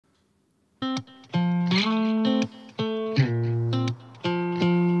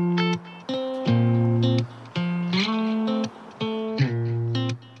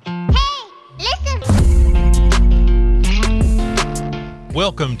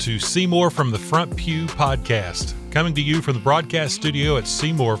Welcome to Seymour from the Front Pew podcast, coming to you from the broadcast studio at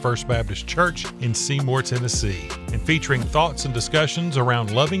Seymour First Baptist Church in Seymour, Tennessee, and featuring thoughts and discussions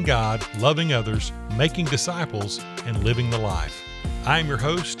around loving God, loving others, making disciples, and living the life. I'm your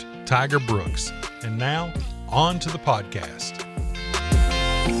host, Tiger Brooks, and now, on to the podcast.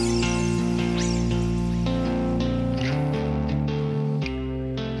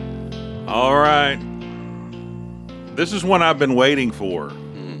 All right. This is one I've been waiting for.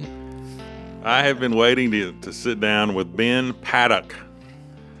 I have been waiting to sit down with Ben Paddock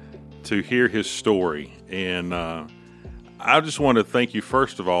to hear his story. And I just want to thank you,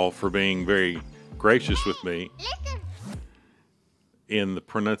 first of all, for being very gracious with me in the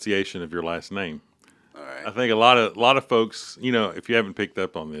pronunciation of your last name. All right. I think a lot of folks, you know, if you haven't picked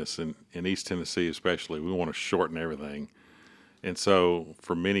up on this, in East Tennessee especially, we want to shorten everything. And so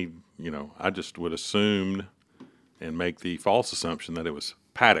for many, you know, I just would assume and make the false assumption that it was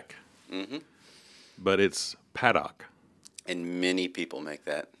Paddock. Mm-hmm. But it's Paddock. And many people make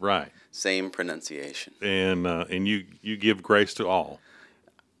that Right. same pronunciation. And you give grace to all.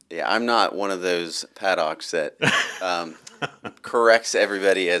 Yeah, I'm not one of those Paddocks that corrects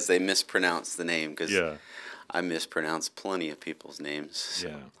everybody as they mispronounce the name, because I mispronounce plenty of people's names.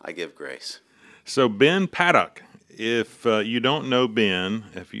 So I give grace. So Ben Paddock, if you don't know Ben,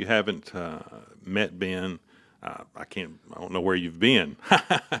 if you haven't met Ben, I don't know where you've been.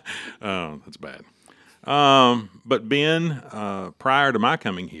 That's bad. But Ben, prior to my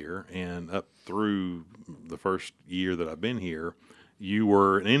coming here and up through the first year that I've been here, you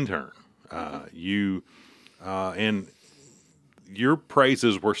were an intern. And your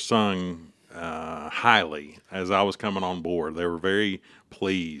praises were sung highly as I was coming on board. They were very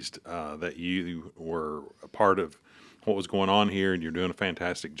pleased that you were a part of what was going on here, and you're doing a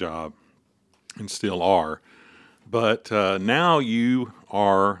fantastic job and still are. But now you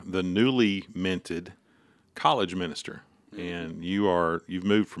are the newly minted college minister, and you've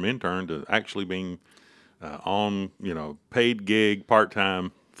moved from intern to actually being on, paid gig,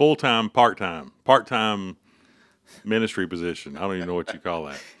 part-time, full-time, part-time ministry position. I don't even know what you call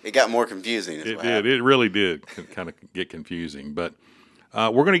that. It got more confusing. It did. It really did kind of get confusing. But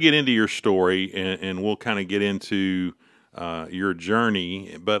we're going to get into your story, and we'll kind of get into your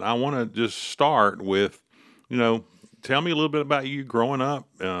journey. But I want to just start with, tell me a little bit about you growing up,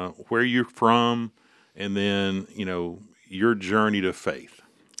 where you're from, and then, your journey to faith.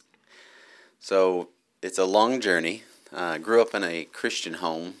 So it's a long journey. I grew up in a Christian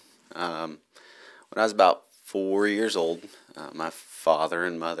home. When I was about 4 years old, my father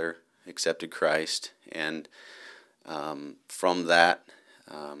and mother accepted Christ. And from that,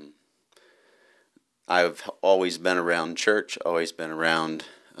 I've always been around church, always been around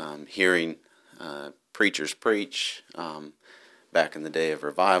hearing preachers preach, back in the day of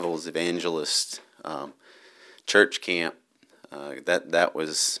revivals, evangelists, church camp. That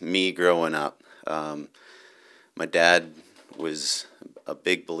was me growing up. My dad was a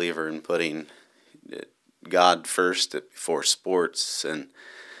big believer in putting God first before sports, and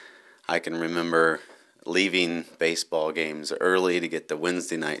I can remember leaving baseball games early to get to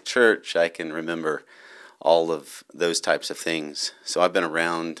Wednesday night church. I can remember all of those types of things. So I've been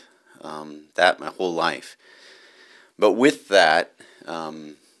around that my whole life. But with that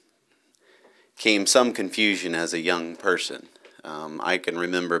came some confusion as a young person. I can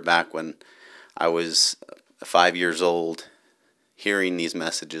remember back when I was 5 years old, hearing these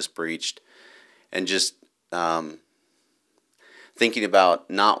messages preached, and just thinking about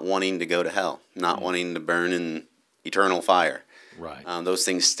not wanting to go to hell, not wanting to burn in eternal fire. Right. Those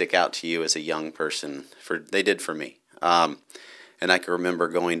things stick out to you as a young person. They did for me. And I can remember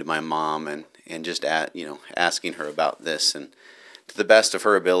going to my mom and just asking her about this. And to the best of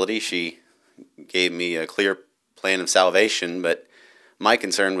her ability, she gave me a clear plan of salvation, but my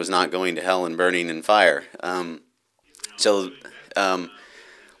concern was not going to hell and burning in fire. So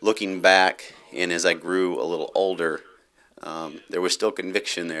looking back, and as I grew a little older, there was still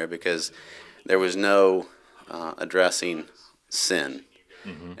conviction there, because there was no addressing sin,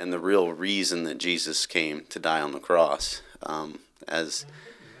 and the real reason that Jesus came to die on the cross as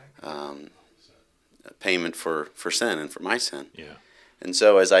a payment for sin and for my sin. Yeah. And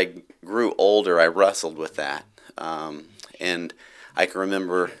so as I grew older, I wrestled with that. And I can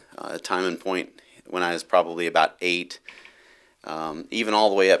remember a time and point when I was probably about 8, even all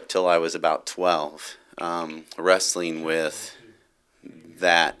the way up till I was about 12, wrestling with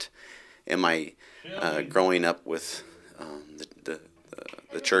that. Am I growing up with the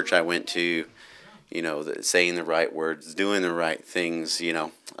church I went to, saying the right words, doing the right things,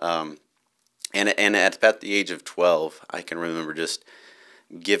 And at the age of 12, I can remember just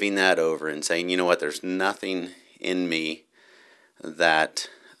giving that over and saying, you know what, there's nothing in me that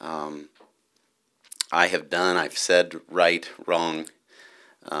I have done, I've said right, wrong,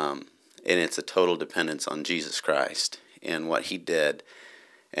 and it's a total dependence on Jesus Christ and what he did.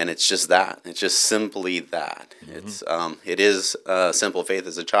 And it's just that. It's just simply that. It is simple faith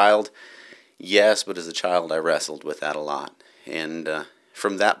as a child, yes, but as a child I wrestled with that a lot. And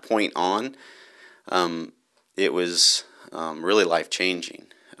from that point on, it was really life-changing.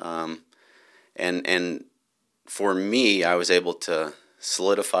 And for me, I was able to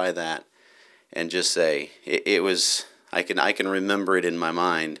solidify that and just say, it was, I can remember it in my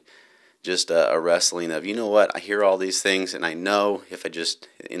mind, just a wrestling of, you know what, I hear all these things, and I know if I just,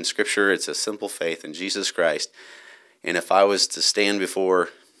 in Scripture, it's a simple faith in Jesus Christ. And if I was to stand before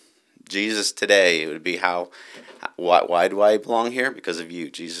Jesus today, it would be why do I belong here? Because of you,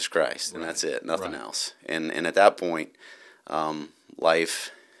 Jesus Christ, and that's it, nothing else. And at that point,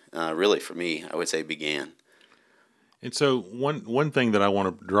 life, really for me, I would say began. And so one thing that I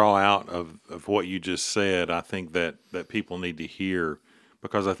want to draw out of what you just said, I think that people need to hear,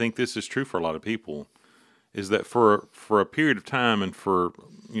 because I think this is true for a lot of people, is that for a period of time and for,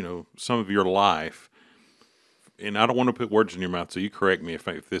 some of your life, and I don't want to put words in your mouth, so you correct me if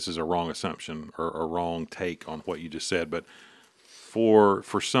this is a wrong assumption or a wrong take on what you just said, but for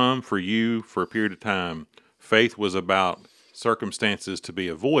you, for a period of time, faith was about circumstances to be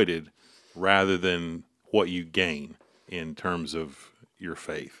avoided rather than what you gain in terms of your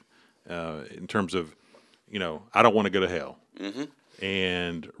faith, in terms of, I don't want to go to hell. Mm-hmm.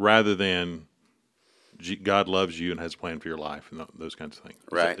 And rather than God loves you and has a plan for your life and those kinds of things.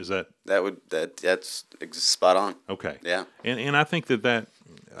 Right. That's spot on. Okay. Yeah. And I think that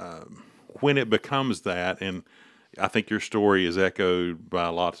when it becomes that, and I think your story is echoed by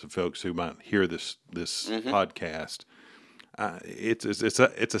lots of folks who might hear this mm-hmm. podcast.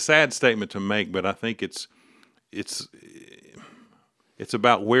 It's a sad statement to make, but I think it's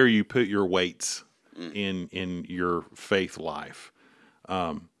about where you put your weights in your faith life.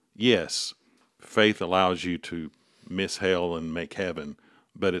 Yes, faith allows you to miss hell and make heaven,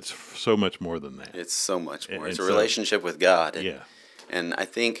 but it's so much more than that. It's so much more. It's a relationship with God. And I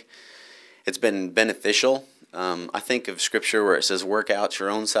think it's been beneficial. I think of Scripture where it says, work out your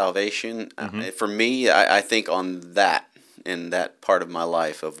own salvation. Mm-hmm. For me, I think on that, in that part of my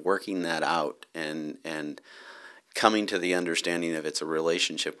life of working that out and coming to the understanding of it's a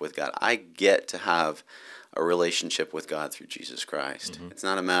relationship with God. I get to have a relationship with God through Jesus Christ. Mm-hmm. It's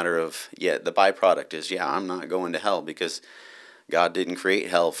not a matter of, the byproduct is, I'm not going to hell because God didn't create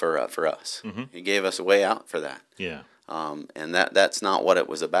hell for us. Mm-hmm. He gave us a way out for that. Yeah. And that's not what it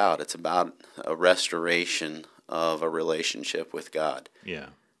was about. It's about a restoration of a relationship with God. Yeah.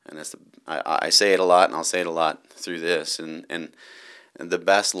 And that's I say it a lot, and I'll say it a lot through this. And the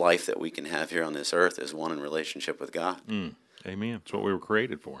best life that we can have here on this earth is one in relationship with God. Amen. It's what we were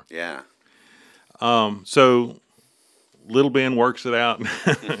created for. Yeah. So little Ben works it out,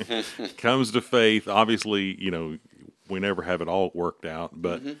 comes to faith. Obviously, we never have it all worked out,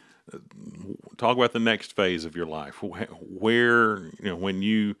 but talk about the next phase of your life. Where, when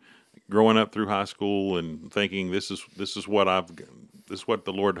you growing up through high school and thinking this is what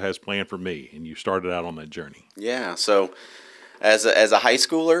the Lord has planned for me, and you started out on that journey. Yeah. So as a high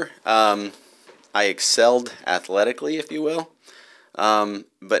schooler, I excelled athletically, if you will,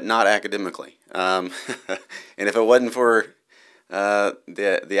 but not academically. And if it wasn't for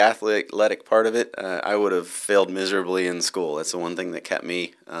the athletic part of it, I would have failed miserably in school. That's the one thing that kept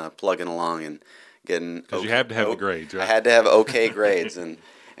me plugging along and getting. Because you had to have the grades, right? I had to have okay grades, and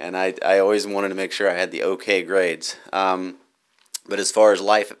I always wanted to make sure I had the okay grades. But as far as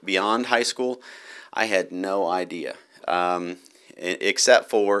life beyond high school, I had no idea, except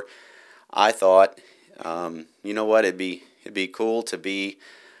for I thought, you know what, it'd be cool to be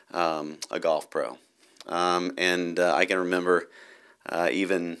a golf pro. And I can remember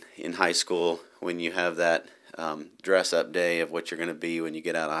even in high school when you have that dress-up day of what you're going to be when you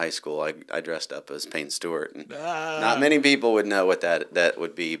get out of high school. I dressed up as Payne Stewart, and not many people would know what that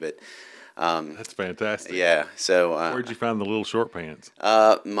would be, but that's fantastic. Yeah. So where'd you find the little short pants?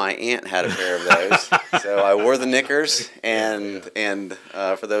 My aunt had a pair of those, so I wore the knickers, and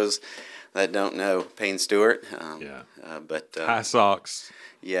for those that don't know Payne Stewart, but high socks,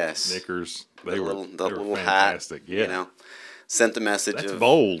 yes, knickers, they were fantastic. Hat, yeah. Sent the message. That's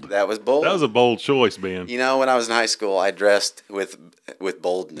bold. That was bold. That was a bold choice, Ben. When I was in high school, I dressed with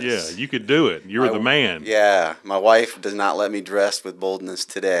boldness. Yeah, you could do it. You were the man. Yeah, my wife does not let me dress with boldness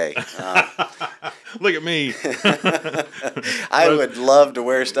today. Look at me. I would love to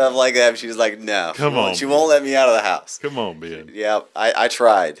wear stuff like that. But she was like, no. She won't let me out of the house. Come on, Ben. Yeah, I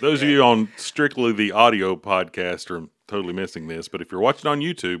tried. Those of you on strictly the audio podcast are totally missing this. But if you're watching on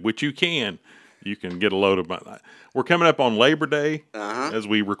YouTube, which you can get a load of my. We're coming up on Labor Day as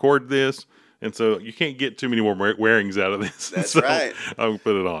we record this. And so you can't get too many more wearings out of this. That's right. I'll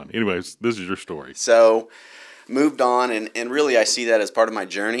put it on. Anyways, this is your story. So moved on, and really I see that as part of my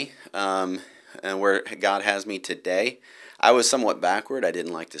journey and where God has me today. I was somewhat backward. I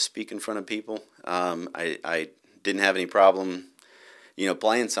didn't like to speak in front of people. I didn't have any problem,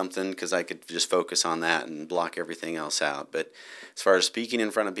 playing something because I could just focus on that and block everything else out. But as far as speaking in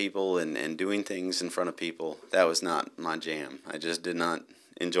front of people and doing things in front of people, that was not my jam. I just did not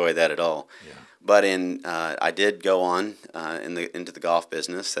enjoy that at all. Yeah. But I did go on into the golf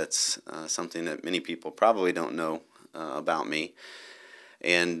business. That's something that many people probably don't know about me.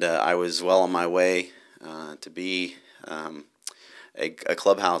 And I was well on my way to be a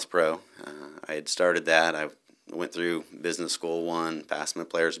clubhouse pro. I had started that. I went through business school 1, passed my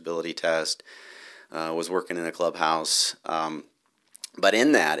player's ability test, was working in a clubhouse. But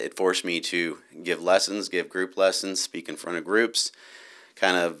in that, it forced me to give group lessons, speak in front of groups,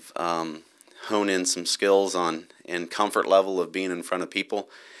 kind of hone in some skills on and comfort level of being in front of people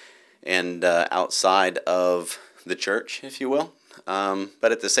and outside of the church, if you will.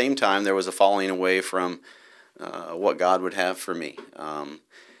 But at the same time, there was a falling away from what God would have for me.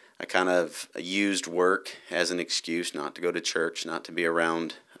 I kind of used work as an excuse not to go to church, not to be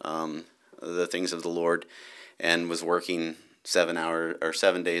around the things of the Lord, and was working 7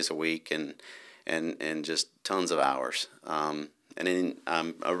 days a week and just tons of hours. I'm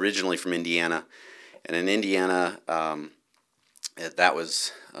originally from Indiana, and in Indiana,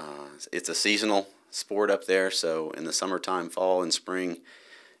 it's a seasonal sport up there. So in the summertime, fall and spring,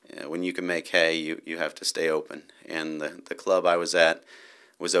 when you can make hay, you have to stay open. And the club I was at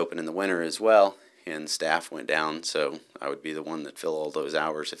was open in the winter as well, and staff went down, so I would be the one that filled all those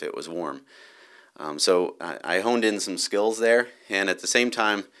hours if it was warm. So I honed in some skills there, and at the same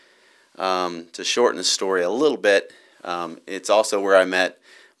time, to shorten the story a little bit, it's also where I met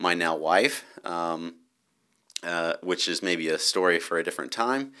my now wife, which is maybe a story for a different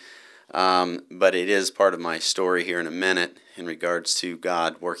time, but it is part of my story here in a minute in regards to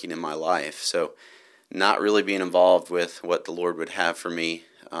God working in my life. So not really being involved with what the Lord would have for me,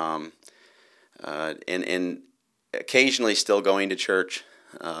 and occasionally still going to church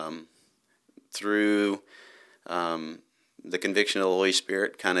through the conviction of the Holy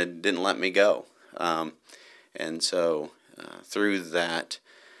Spirit kind of didn't let me go. And so through that,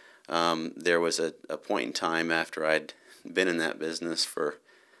 there was a point in time after I'd been in that business for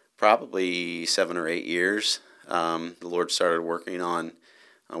probably 7 or 8 years, the Lord started working on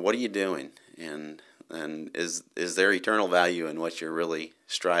what are you doing, and is there eternal value in what you're really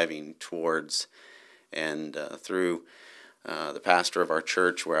striving towards? And through the pastor of our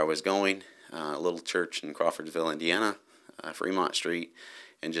church where I was going, a little church in Crawfordsville, Indiana, Fremont Street,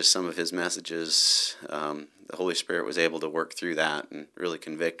 and just some of his messages, the Holy Spirit was able to work through that and really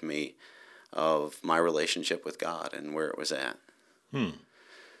convict me of my relationship with God and where it was at.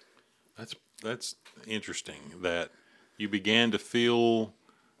 That's interesting that you began to feel,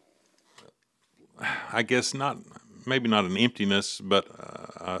 I guess maybe not an emptiness, but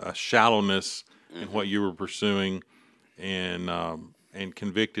a shallowness in what you were pursuing, and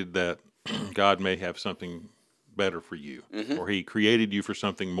convicted that God may have something better for you, or He created you for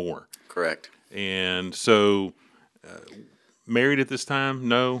something more. Correct. And so, married at this time?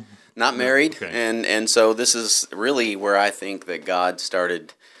 No? Not married. Okay. And so this is really where I think that God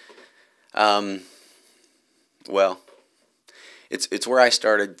started, it's where I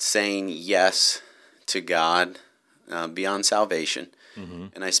started saying yes to God beyond salvation.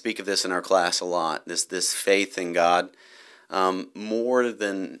 And I speak of this in our class a lot, this faith in God, more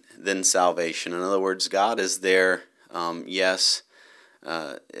than salvation. In other words, God is there, yes,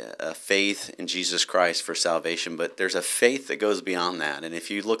 a faith in Jesus Christ for salvation, but there's a faith that goes beyond that. And if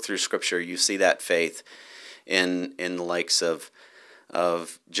you look through Scripture, you see that faith in the likes of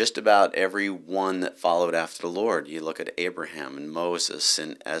just about everyone that followed after the Lord. You look at Abraham and Moses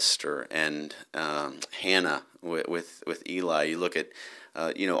and Esther and Hannah with Eli. You look at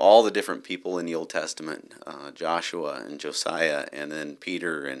all the different people in the Old Testament, Joshua and Josiah, and then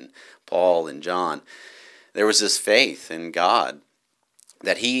Peter and Paul and John. There was this faith in God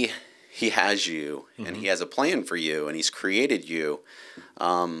that He has you, and He has a plan for you, and He's created you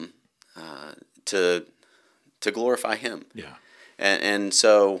to glorify Him. Yeah. And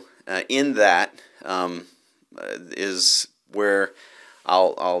so in that is where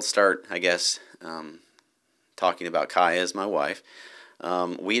I'll start, I guess, talking about Kaya as my wife.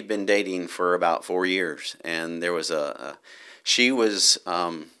 We had been dating for about 4 years, and there was she was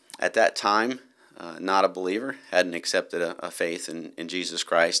at that time not a believer, hadn't accepted a faith in Jesus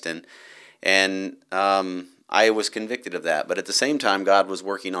Christ, and I was convicted of that. But at the same time, God was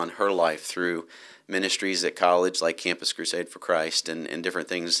working on her life through ministries at college like Campus Crusade for Christ and different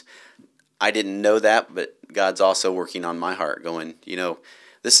things. I didn't know that, but God's also working on my heart, going,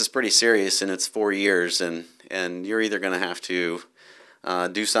 this is pretty serious, and it's 4 years, and you're either going to have to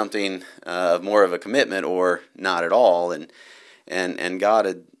do something more of a commitment or not at all. And God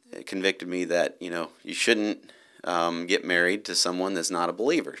had convicted me that you shouldn't get married to someone that's not a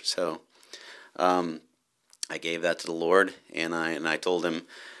believer. So I gave that to the Lord, and I told him,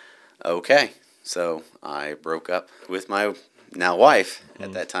 okay. So I broke up with my now wife,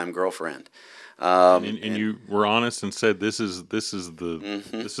 at that time girlfriend. And you were honest and said, this is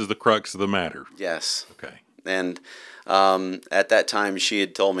the crux of the matter. Yes. Okay. And at that time, she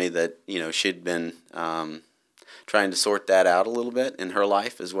had told me that she'd been trying to sort that out a little bit in her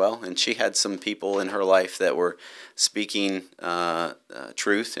life as well, and she had some people in her life that were speaking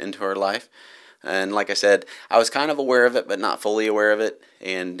truth into her life. And like I said, I was kind of aware of it, but not fully aware of it.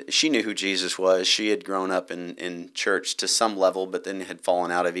 And she knew who Jesus was. She had grown up in church to some level, but then had fallen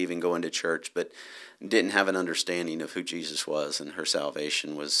out of even going to church, but didn't have an understanding of who Jesus was, and her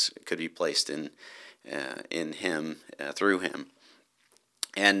salvation could be placed in him, through him.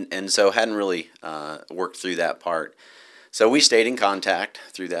 And so hadn't really worked through that part. So we stayed in contact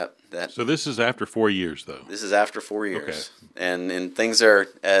through that. So this is after 4 years, though? This is after 4 years. Okay. And things are,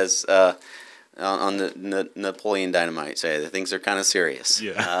 as on the Napoleon Dynamite say, the things are kind of serious.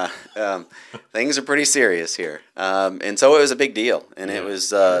 Yeah. Things are pretty serious here. And so it was a big deal. And it was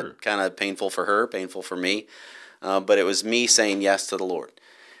sure. kind of painful for her, painful for me. But it was me saying yes to the Lord.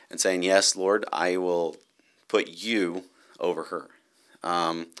 And saying, yes, Lord, I will put you over her.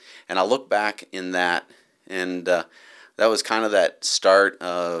 And I look back in that, and that was kind of that start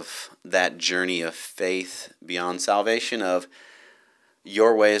of that journey of faith beyond salvation, of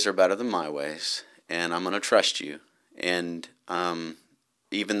your ways are better than my ways, and I'm going to trust you. And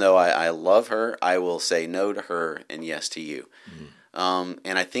even though I love her, I will say no to her and yes to you. Mm-hmm.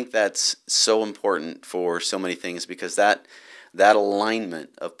 And I think that's so important for so many things, because that alignment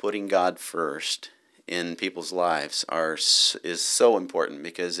of putting God first in people's lives is so important.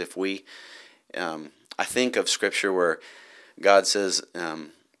 Because if we, I think of Scripture where God says,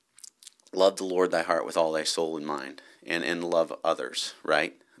 love the Lord thy heart with all thy soul and mind, and love others,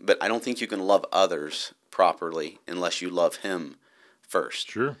 right? But I don't think you can love others properly unless you love him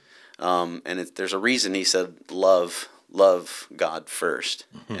first. Sure. And there's a reason he said love God first.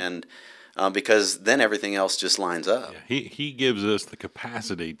 Mm-hmm. And because then everything else just lines up. Yeah, he gives us the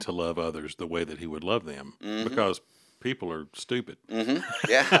capacity to love others the way that he would love them, mm-hmm. because people are stupid. Mm-hmm.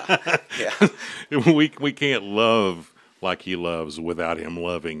 Yeah. We can't love like he loves without him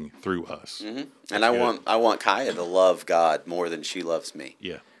loving through us. Mm-hmm. And I want Kaya to love God more than she loves me.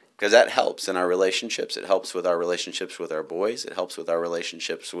 Yeah. Because that helps in our relationships. It helps with our relationships with our boys. It helps with our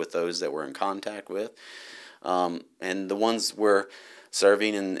relationships with those that we're in contact with. And the ones we're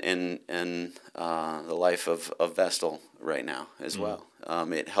serving in the life of Vestal right now as well.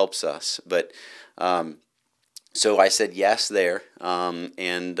 It helps us. But so I said yes there,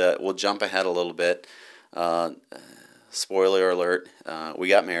 and we'll jump ahead a little bit. Spoiler alert, we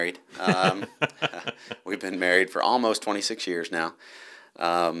got married. We've been married for almost 26 years now.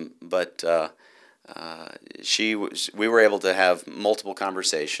 But we were able to have multiple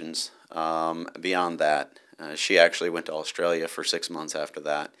conversations beyond that. She actually went to Australia for 6 months after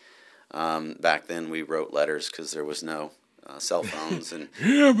that. Back then we wrote letters because there was no cell phones. And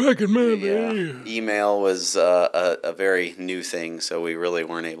yeah, back in my day. Email was a very new thing, so we really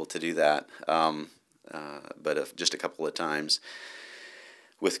weren't able to do that. But just a couple of times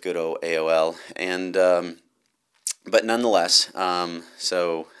with good old AOL. And but nonetheless,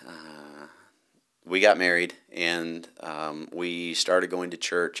 so we got married, and we started going to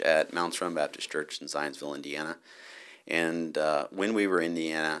church at Mount Run Baptist Church in Zionsville, Indiana. And when we were in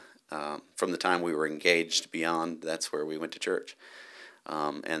Indiana, from the time we were engaged beyond, that's where we went to church.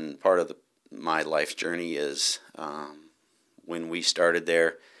 And part of my life journey is when we started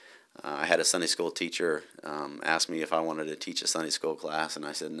there, I had a Sunday school teacher ask me if I wanted to teach a Sunday school class, and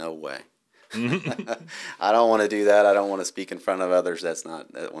I said, no way. I don't want to do that. I don't want to speak in front of others. That's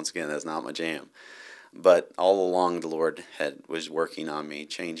not my jam. But all along, the Lord was working on me,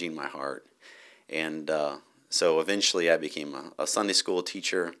 changing my heart. And so eventually I became a Sunday school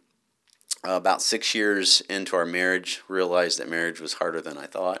teacher. About 6 years into our marriage, realized that marriage was harder than I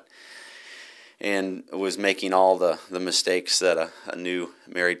thought, and was making all the mistakes that a new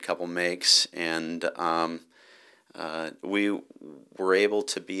married couple makes. And we were able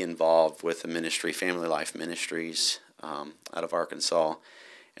to be involved with a ministry, Family Life Ministries, out of Arkansas.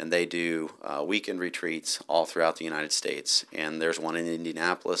 And they do weekend retreats all throughout the United States. And there's one in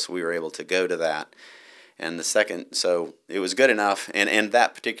Indianapolis. We were able to go to that. And the second, so it was good enough. And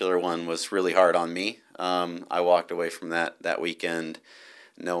that particular one was really hard on me. I walked away from that weekend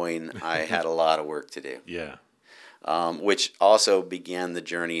knowing I had a lot of work to do. Yeah. Which also began the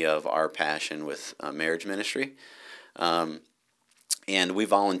journey of our passion with marriage ministry. And we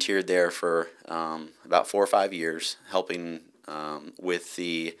volunteered there for about 4 or 5 years, helping with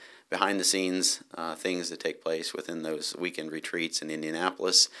the behind-the-scenes things that take place within those weekend retreats in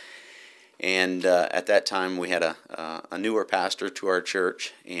Indianapolis. And at that time, we had a newer pastor to our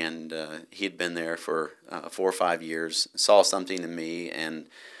church, and he had been there for 4 or 5 years, saw something in me, and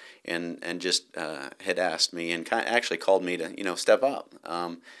just had asked me and actually called me to, step up.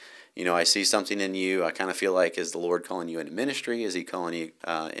 I see something in you. I kind of feel like, is the Lord calling you into ministry? Is he calling you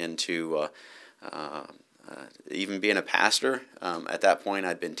into even being a pastor? At that point,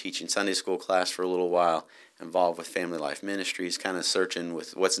 I'd been teaching Sunday school class for a little while, involved with Family Life Ministries, kind of searching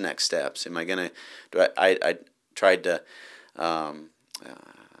with what's next steps. Am I going to, I tried to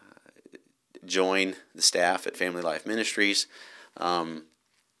join the staff at Family Life Ministries,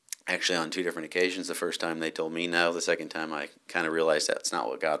 actually on 2 different occasions. The first time they told me no. The second time I kind of realized that's not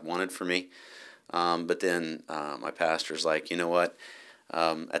what God wanted for me. But then my pastor's like, you know what,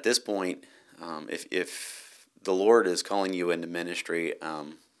 at this point, if the Lord is calling you into ministry,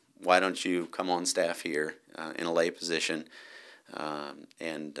 why don't you come on staff here in a lay position?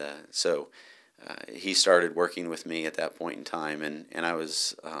 So he started working with me at that point in time, and I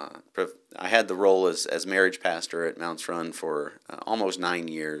was I had the role as marriage pastor at Mounts Run for almost 9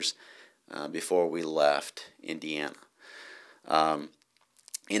 years before we left Indiana.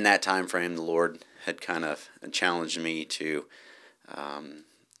 In that time frame, the Lord had kind of challenged me to.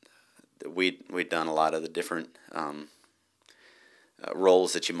 We'd done a lot of the different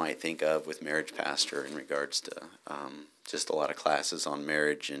roles that you might think of with marriage pastor in regards to just a lot of classes on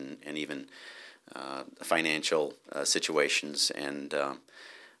marriage and even financial situations.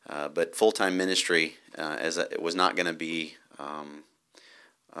 But full-time ministry as it was not going to be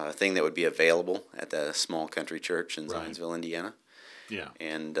a thing that would be available at the small country church in Zionsville, Indiana. Yeah.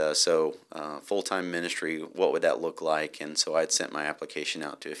 And so full-time ministry, what would that look like? And so I'd sent my application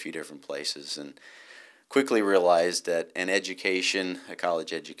out to a few different places and quickly realized that a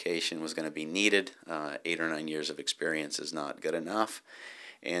college education was going to be needed. 8 or 9 years of experience is not good enough.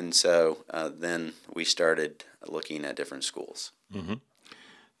 And so then we started looking at different schools. Mm-hmm.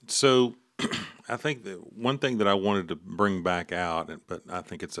 So I think that one thing that I wanted to bring back out, but I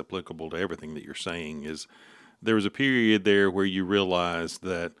think it's applicable to everything that you're saying, is there was a period there where you realized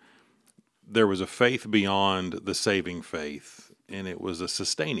that there was a faith beyond the saving faith, and it was a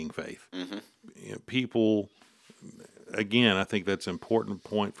sustaining faith. Mm-hmm. People, again, I think that's an important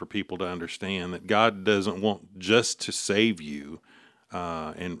point for people to understand, that God doesn't want just to save you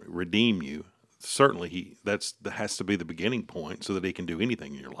and redeem you. Certainly, that has to be the beginning point so that he can do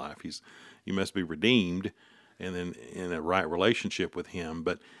anything in your life. You must be redeemed and then in a right relationship with him.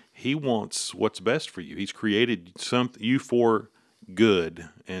 But he wants what's best for you. He's created you for good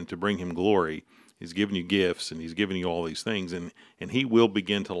and to bring him glory. He's given you gifts and he's given you all these things, and he will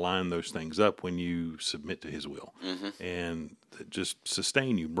begin to line those things up when you submit to his will. Mm-hmm. And just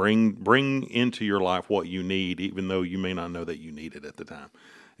sustain you, bring into your life what you need, even though you may not know that you need it at the time.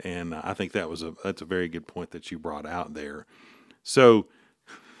 And I think that's a very good point that you brought out there. So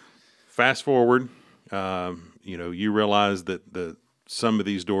fast forward, you realize that some of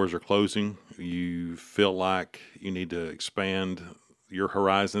these doors are closing. You feel like you need to expand your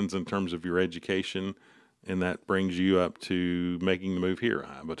horizons in terms of your education, and that brings you up to making the move here,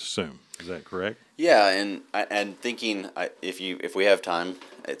 I would assume. Is that correct? Yeah, and thinking if we have time,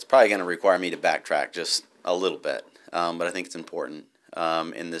 it's probably going to require me to backtrack just a little bit, but I think it's important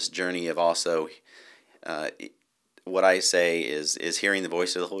in this journey of also what I say is hearing the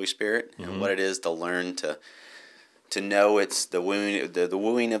voice of the Holy Spirit, mm-hmm. and what it is to learn to know it's the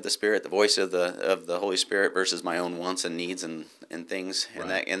wooing of the Spirit, the voice of the Holy Spirit versus my own wants and needs and things,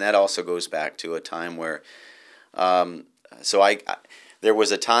 right. and that also goes back to a time where, there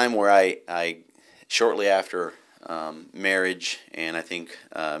was a time where I shortly after marriage, and I think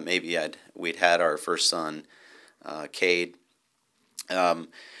maybe we'd had our first son, Cade.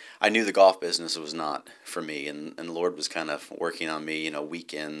 I knew the golf business was not for me, and the Lord was kind of working on me.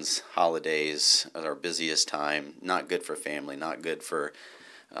 Weekends, holidays, at our busiest time, not good for family, not good for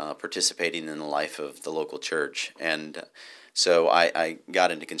participating in the life of the local church. And so I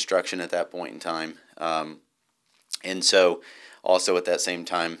got into construction at that point in time. And so also at that same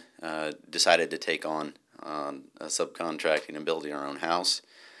time, decided to take on subcontracting and building our own house.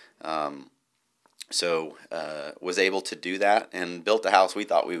 So was able to do that and built a house we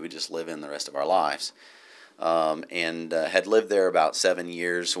thought we would just live in the rest of our lives. And had lived there about 7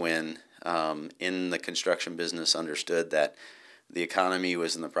 years when in the construction business understood that the economy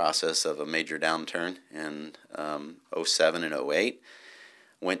was in the process of a major downturn in 07 and 08.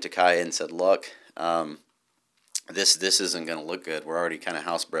 Went to Kaya and said, look, this isn't going to look good. We're already kind of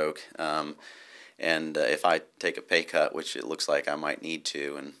house broke. And if I take a pay cut, which it looks like I might need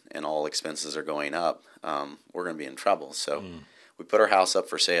to, and all expenses are going up, we're going to be in trouble. So we put our house up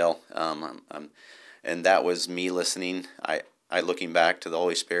for sale, and that was me listening. I looking back to the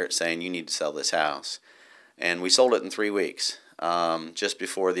Holy Spirit saying, you need to sell this house. And we sold it in 3 weeks, just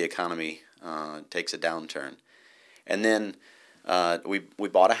before the economy takes a downturn. And then we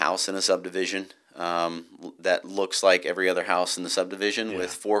bought a house in a subdivision that looks like every other house in the subdivision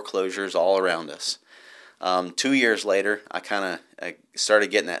with foreclosures all around us. 2 years later, I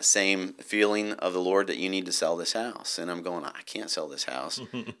started getting that same feeling of the Lord that you need to sell this house. And I'm going, I can't sell this house.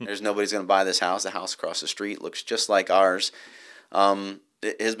 There's nobody's going to buy this house. The house across the street looks just like ours.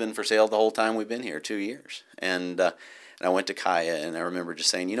 It has been for sale the whole time we've been here, 2 years. And I went to Kaya, and I remember just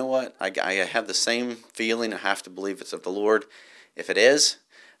saying, you know what? I have the same feeling. I have to believe it's of the Lord. If it is,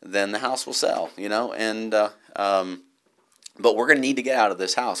 then the house will sell, and but we're going to need to get out of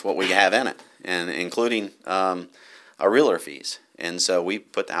this house what we have in it, and including our realtor fees. And so we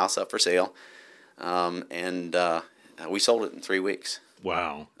put the house up for sale, and we sold it in 3 weeks.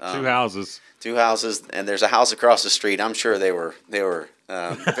 Wow. Two houses. Two houses, and there's a house across the street. I'm sure they were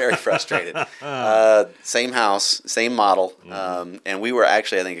very frustrated. Same house, same model, and we were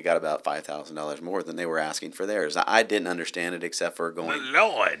actually, I think it got about $5,000 more than they were asking for theirs. I didn't understand it except for going, The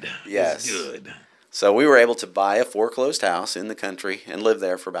Lord yes, is good. So we were able to buy a foreclosed house in the country and live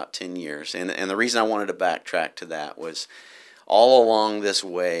there for about 10 years. And the reason I wanted to backtrack to that was all along this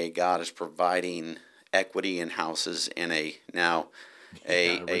way, God is providing equity in houses in a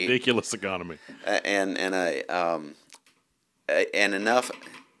ridiculous economy, and enough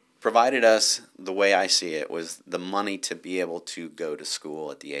provided us, the way I see it, was the money to be able to go to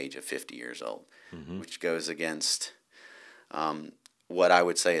school at the age of 50 years old, which goes against what I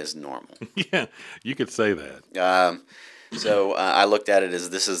would say is normal. Yeah, you could say that. So I looked at it as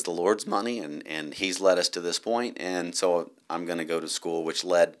this is the Lord's money, and He's led us to this point, and so I'm going to go to school, which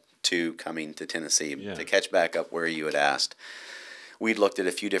led to coming to Tennessee to catch back up where you had asked. We'd looked at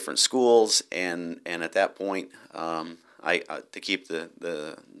a few different schools, and at that point, to keep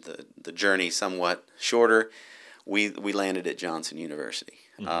the journey somewhat shorter, we landed at Johnson University,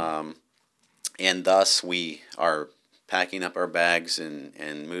 and thus we are packing up our bags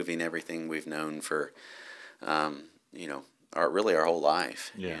and moving everything we've known for, our whole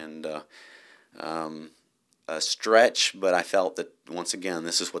life, and a stretch, but I felt that once again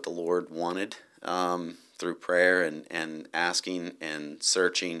this is what the Lord wanted. Through prayer and asking and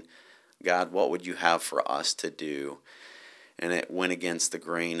searching, God, what would you have for us to do? And it went against the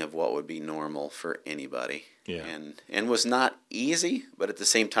grain of what would be normal for anybody. Yeah. And was not easy, but at the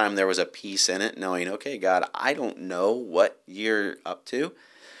same time there was a peace in it, knowing, okay, God, I don't know what you're up to,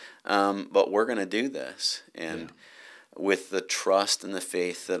 but we're going to do this. And with the trust and the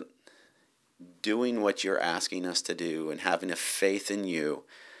faith that doing what you're asking us to do and having a faith in you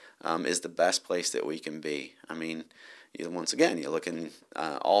is the best place that we can be. I mean, once again, you're looking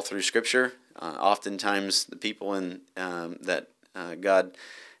all through Scripture. Oftentimes, the people that God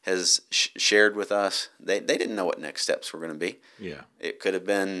has shared with us, they didn't know what next steps were going to be. Yeah, it could have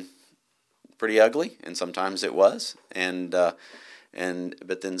been pretty ugly, and sometimes it was. But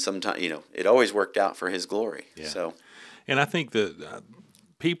then sometimes, it always worked out for His glory. Yeah. So, and I think that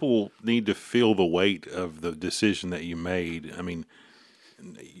people need to feel the weight of the decision that you made. I mean,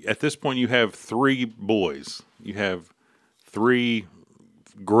 at this point, you have 3 boys. You have 3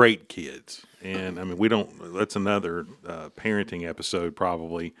 great kids. And, I mean, that's another parenting episode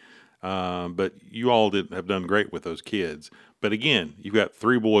probably. But you all have done great with those kids. But, again, you've got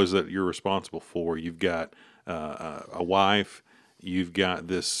 3 boys that you're responsible for. You've got a wife. You've got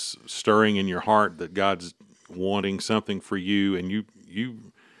this stirring in your heart that God's wanting something for you. And you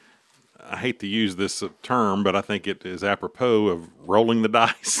I hate to use this term, but I think it is apropos of rolling the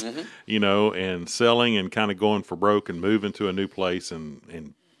dice, and selling and kind of going for broke and moving to a new place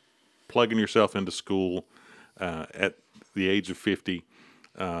and plugging yourself into school at the age of 50.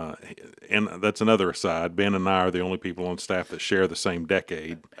 And that's another aside. Ben and I are the only people on staff that share the same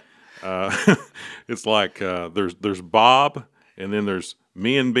decade. It's like there's Bob, and then there's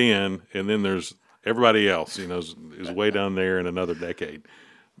me and Ben, and then there's everybody else. Is way down there in another decade.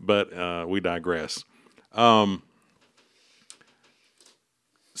 But we digress.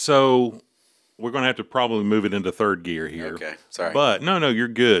 So we're going to have to probably move it into third gear here. Okay, sorry. But no, you're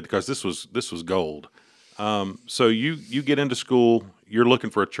good, because this was gold. So you get into school. You're looking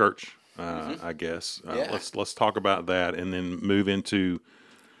for a church, I guess. Yeah. Let's talk about that, and then move into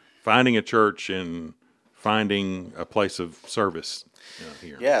finding a church and finding a place of service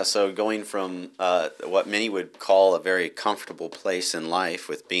here. Yeah, so going from what many would call a very comfortable place in life,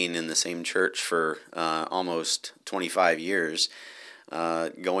 with being in the same church for almost 25 years,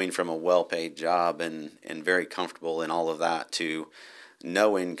 going from a well-paid job and very comfortable in all of that, to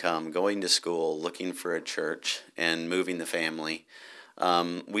no income, going to school, looking for a church, and moving the family.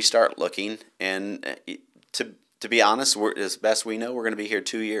 We start looking, and to be honest, as best we know, we're going to be here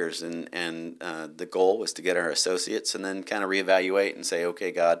 2 years, and the goal was to get our associates and then kind of reevaluate and say,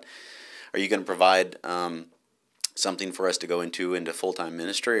 okay, God, are you going to provide something for us to go into full-time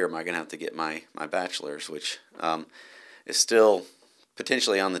ministry, or am I going to have to get my bachelor's, which is still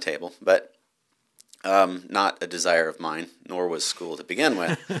potentially on the table, but not a desire of mine, nor was school to begin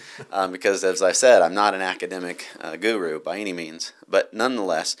with, because, as I said, I'm not an academic guru by any means. But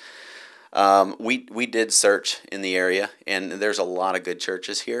nonetheless, we did search in the area, and there's a lot of good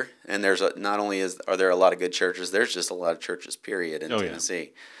churches here. And not only are there a lot of good churches, there's just a lot of churches, period, in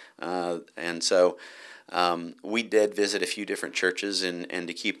Tennessee. And so we did visit a few different churches, and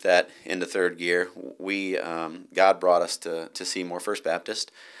to keep that into third gear, God brought us to Seymour First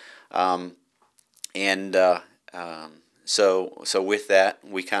Baptist. So with that,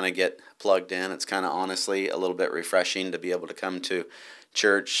 we kind of get plugged in. It's kind of honestly a little bit refreshing to be able to come to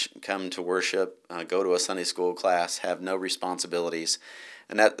church, come to worship, go to a Sunday school class, have no responsibilities.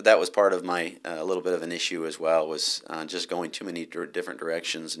 And that was part of my a little bit of an issue as well, was just going too many different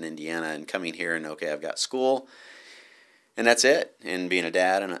directions in Indiana, and coming here and, okay, I've got school, and that's it, and being a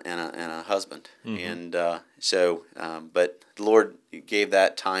dad and a husband. Mm-hmm. And but the Lord gave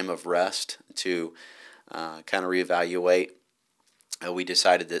that time of rest to kind of reevaluate. We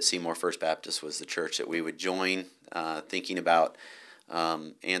decided that Seymour First Baptist was the church that we would join, thinking about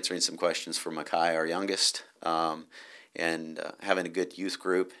answering some questions for Makai, our youngest, and having a good youth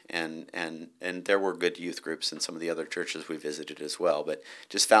group, and there were good youth groups in some of the other churches we visited as well, but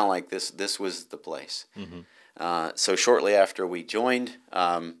just found like this was the place. Mm-hmm. So shortly after we joined,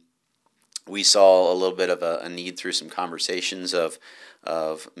 we saw a little bit of a need through some conversations of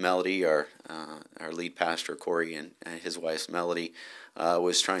Melody, our lead pastor, Corey, and his wife Melody,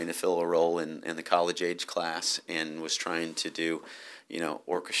 was trying to fill a role in the college age class, and was trying to do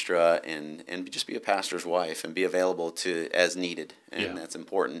orchestra and just be a pastor's wife and be available to as needed, and that's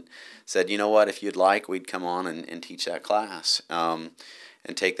important. Said, you know what, if you'd like, we'd come on and teach that class, and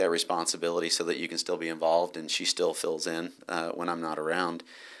take that responsibility so that you can still be involved, and she still fills in when I'm not around,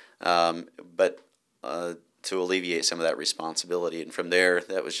 but to alleviate some of that responsibility. And from there,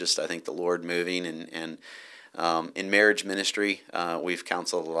 that was just, I think, the Lord moving. And in marriage ministry, we've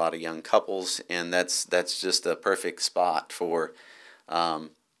counseled a lot of young couples, and that's just a perfect spot for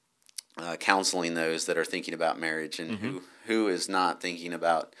counseling those that are thinking about marriage, and mm-hmm. who is not thinking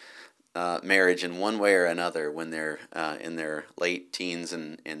about marriage in one way or another when they're in their late teens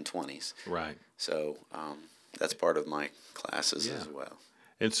and 20s. Right. So that's part of my classes as well.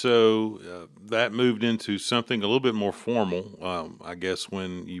 And so that moved into something a little bit more formal, I guess,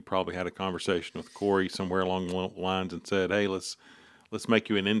 when you probably had a conversation with Corey somewhere along the lines and said, "Hey, let's make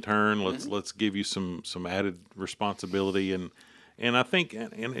you an intern. Let's give you some added responsibility." And I think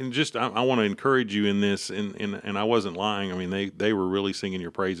and just I want to encourage you in this, and I wasn't lying. I mean, they were really singing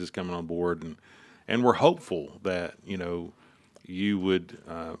your praises coming on board, and we're hopeful that you would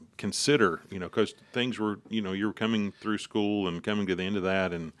consider, because things were, you were coming through school and coming to the end of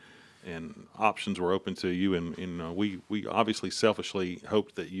that, and options were open to you, and we obviously selfishly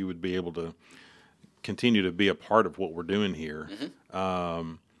hoped that you would be able to continue to be a part of what we're doing here.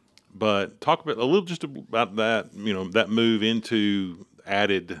 Mm-hmm. But talk a little just about that, that move into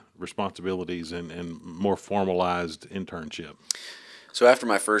added responsibilities and more formalized internship. So after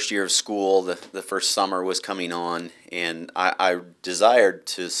my first year of school, the first summer was coming on, and I desired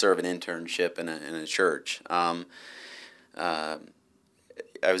to serve an internship in a church. I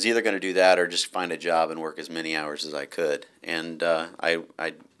was either going to do that or just find a job and work as many hours as I could. And I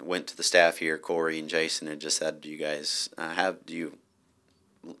went to the staff here, Corey and Jason, and just said, "Do you guys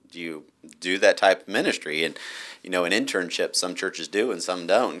do that type of ministry? And an internship, some churches do and some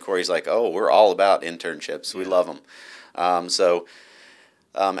don't. And Corey's like, oh, we're all about internships. We love them.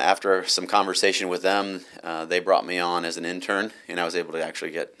 After some conversation with them, they brought me on as an intern, and I was able to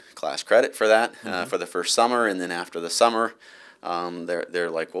actually get class credit for that for the first summer. And then after the summer, they're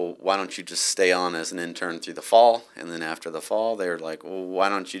like, well, why don't you just stay on as an intern through the fall? And then after the fall, they're like, well, why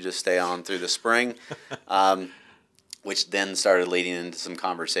don't you just stay on through the spring? Which then started leading into some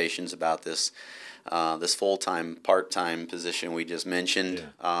conversations about this full-time, part-time position we just mentioned.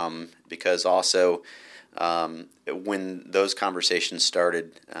 Because also, when those conversations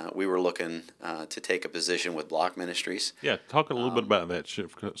started, we were looking to take a position with BLOC Ministries. Yeah, talk a little bit about that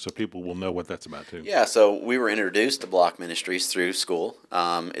so people will know what that's about too. Yeah, so we were introduced to BLOC Ministries through school.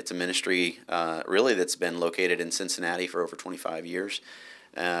 It's a ministry really that's been located in Cincinnati for over 25 years.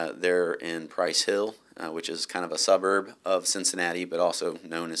 They're in Price Hill, which is kind of a suburb of Cincinnati, but also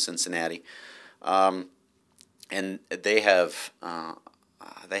known as Cincinnati. And they have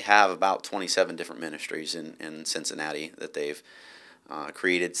about 27 different ministries in Cincinnati that they've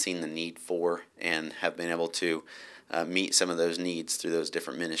created, seen the need for, and have been able to meet some of those needs through those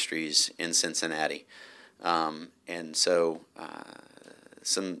different ministries in Cincinnati. And so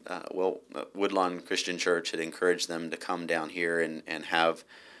Woodlawn Christian Church had encouraged them to come down here and have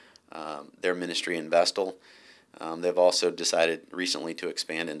their ministry in Vestal. They've also decided recently to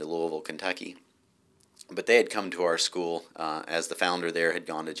expand into Louisville, Kentucky. But they had come to our school as the founder there had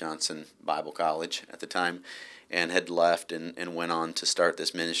gone to Johnson Bible College at the time and had left and went on to start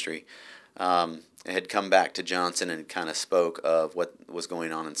this ministry. Had come back to Johnson and kind of spoke of what was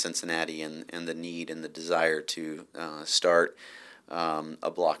going on in Cincinnati and the need and the desire to start a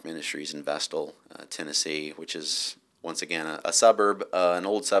BLOC Ministries in Vestal, Tennessee, which is, once again, a suburb, an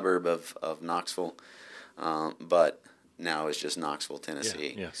old suburb of Knoxville, but now is just Knoxville,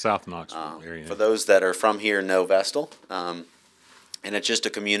 Tennessee. Yeah, South Knoxville area. For those that are from here, know Vestal, and it's just a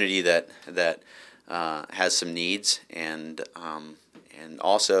community that has some needs, and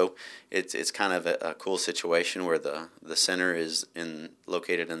also it's kind of a cool situation where the center is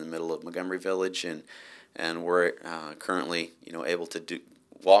located in the middle of Montgomery Village, and we're currently able to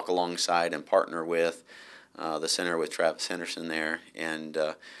walk alongside and partner with the center with Travis Henderson there, and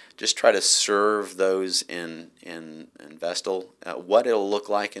just try to serve those in Vestal. What it'll look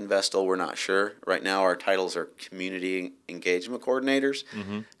like in Vestal, we're not sure. Right now our titles are community engagement coordinators,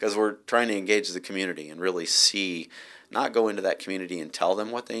 because we're trying to engage the community and really not go into that community and tell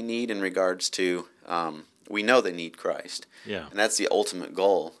them what they need in regards to, we know they need Christ. Yeah. And that's the ultimate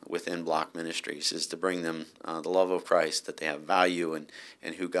goal within BLOC Ministries, is to bring them the love of Christ, that they have value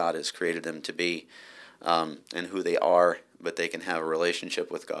and who God has created them to be, and who they are, but they can have a relationship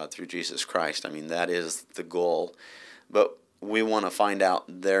with God through Jesus Christ. I mean, that is the goal. But we want to find out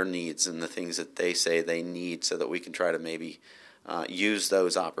their needs and the things that they say they need, so that we can try to maybe use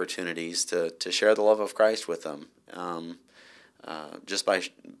those opportunities to share the love of Christ with them, just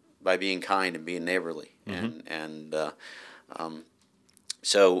by being kind and being neighborly.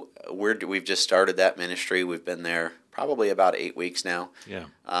 So we've just started that ministry. We've been there probably about 8 weeks now. Yeah.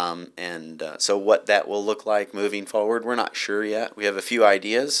 So what that will look like moving forward, we're not sure yet. We have a few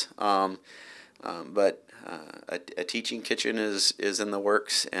ideas, but a teaching kitchen is in the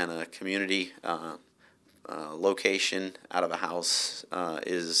works, and a community location out of a house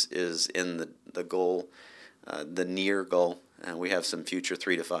is in the goal, the near goal. And we have some future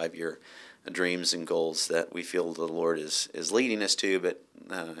 3 to 5 year dreams and goals that we feel the Lord is leading us to, but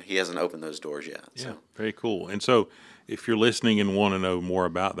He hasn't opened those doors yet. Yeah, So. very cool. And so if you're listening and want to know more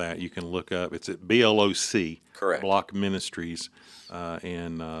about that, you can look up, it's at BLOC, Correct. BLOC Ministries,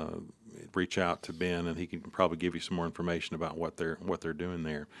 and reach out to Ben, and he can probably give you some more information about what they're doing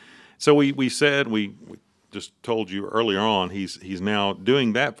there. So we said, we just told you earlier on, he's now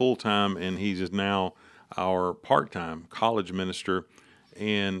doing that full time, and he's now our part-time college minister.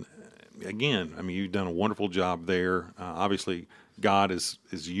 And again, I mean, you've done a wonderful job there. Obviously, God is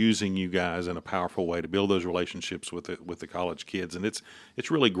using you guys in a powerful way to build those relationships with the college kids, and it's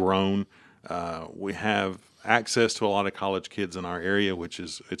really grown. We have access to a lot of college kids in our area,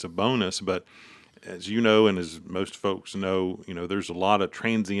 it's a bonus. But as you know, and as most folks know, there's a lot of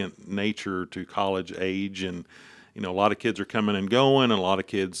transient nature to college age, and a lot of kids are coming and going, and a lot of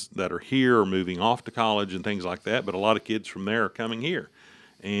kids that are here are moving off to college and things like that. But a lot of kids from there are coming here.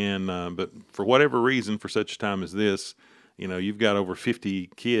 And but for whatever reason, for such a time as this, you've got over 50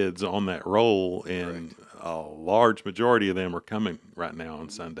 kids on that roll, and Correct. a large majority of them are coming right now on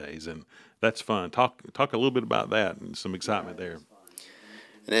Sundays, and that's fun. Talk a little bit about that and some excitement there.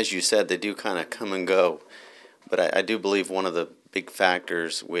 And as you said, they do kind of come and go. But I do believe one of the big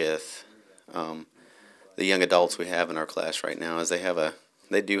factors with the young adults we have in our class right now is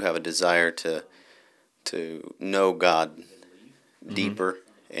they do have a desire to know God deeper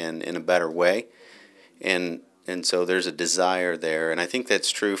and in a better way, and so there's a desire there, and I think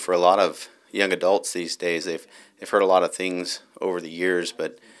that's true for a lot of young adults these days. They've heard a lot of things over the years,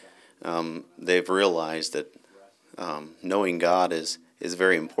 but they've realized that knowing God is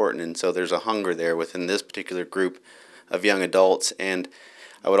very important, and so there's a hunger there within this particular group of young adults. And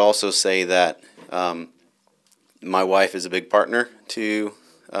I would also say that my wife is a big partner to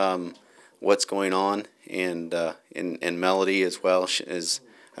what's going on, and Melody as well. As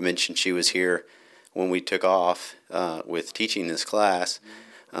I mentioned, she was here when we took off with teaching this class,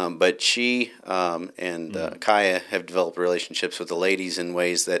 but she and Kaya have developed relationships with the ladies in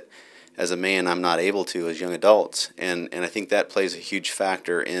ways that as a man I'm not able to as young adults, and I think that plays a huge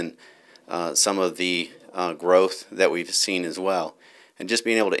factor in some of the growth that we've seen as well. And just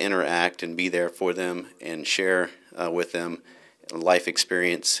being able to interact and be there for them and share with them life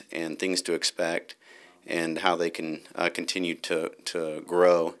experience and things to expect and how they can continue to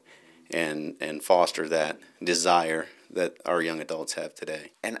grow and foster that desire that our young adults have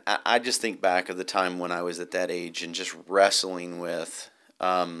today. And I just think back of the time when I was at that age and just wrestling with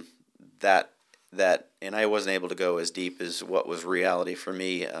that, and I wasn't able to go as deep as what was reality for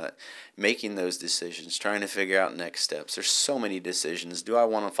me, making those decisions, trying to figure out next steps. There's so many decisions. Do I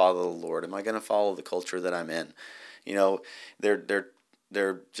want to follow the Lord? Am I going to follow the culture that I'm in? You know,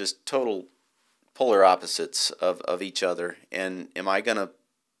 they're just total polar opposites of each other. And am I going to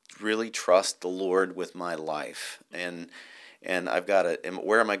really trust the Lord with my life? And I've got to,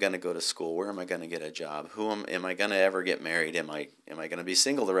 where am I going to go to school? Where am I going to get a job? Am I going to ever get married? Am I going to be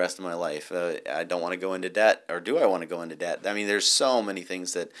single the rest of my life? I don't want to go into debt, or do I want to go into debt? I mean, there's so many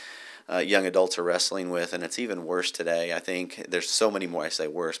things that young adults are wrestling with, and it's even worse today. I think there's so many more, I say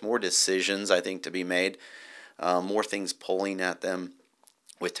worse, more decisions, I think, to be made, more things pulling at them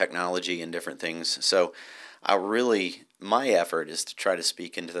with technology and different things. So my effort is to try to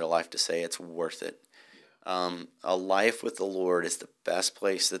speak into their life to say it's worth it. A life with the Lord is the best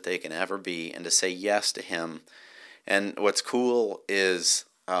place that they can ever be, and to say yes to Him. And what's cool is,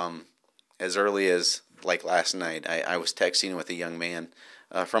 as early as like last night, I was texting with a young man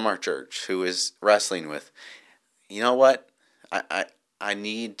from our church who is wrestling with, you know what, I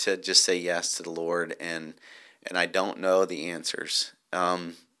need to just say yes to the Lord, and I don't know the answers,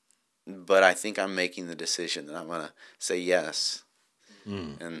 but I think I'm making the decision that I'm going to say yes,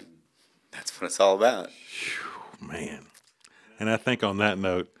 and that's what it's all about. Whew, man. And I think on that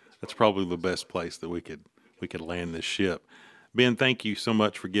note, that's probably the best place that we could land this ship. Ben, thank you so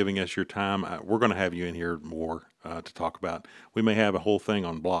much for giving us your time. We're going to have you in here more to talk about. We may have a whole thing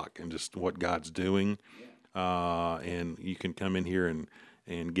on BLOC and just what God's doing, and you can come in here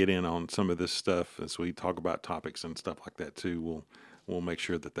and get in on some of this stuff as we talk about topics and stuff like that too. We'll make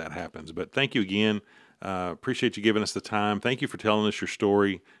sure that happens. But thank you again. Appreciate you giving us the time. Thank you for telling us your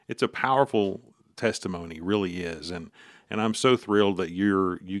story. It's a powerful testimony, really is, and I'm so thrilled that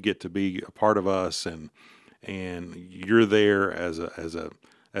you get to be a part of us, and you're there as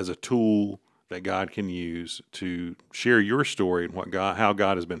a tool that God can use to share your story and how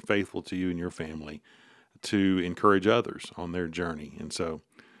God has been faithful to you and your family to encourage others on their journey. And so,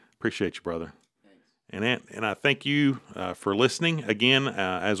 appreciate you, brother. And I thank you for listening. Again,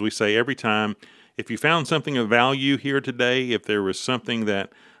 as we say every time, if you found something of value here today, if there was something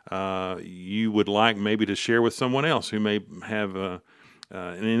that you would like maybe to share with someone else who may have an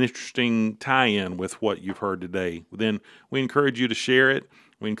interesting tie-in with what you've heard today, then we encourage you to share it.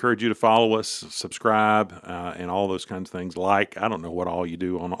 We encourage you to follow us, subscribe, and all those kinds of things. I don't know what all you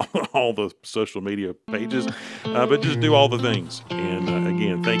do on all the social media pages, but just do all the things. And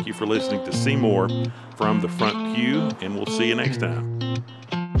again, thank you for listening to Seymour from the Front Pew, and we'll see you next time.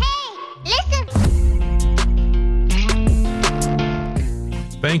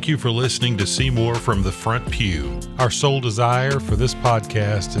 Thank you for listening to Seymour from the Front Pew. Our sole desire for this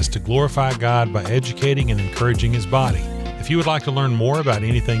podcast is to glorify God by educating and encouraging His body. If you would like to learn more about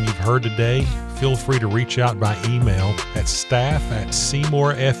anything you've heard today, feel free to reach out by email at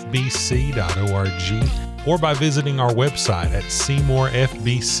staff@seymourfbc.org or by visiting our website at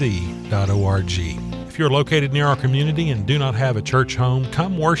seymourfbc.org. If you're located near our community and do not have a church home,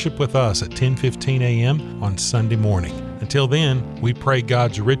 come worship with us at 10:15 a.m. on Sunday morning. Until then, we pray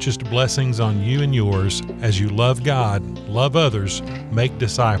God's richest blessings on you and yours as you love God, love others, make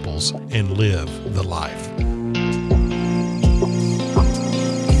disciples, and live the life.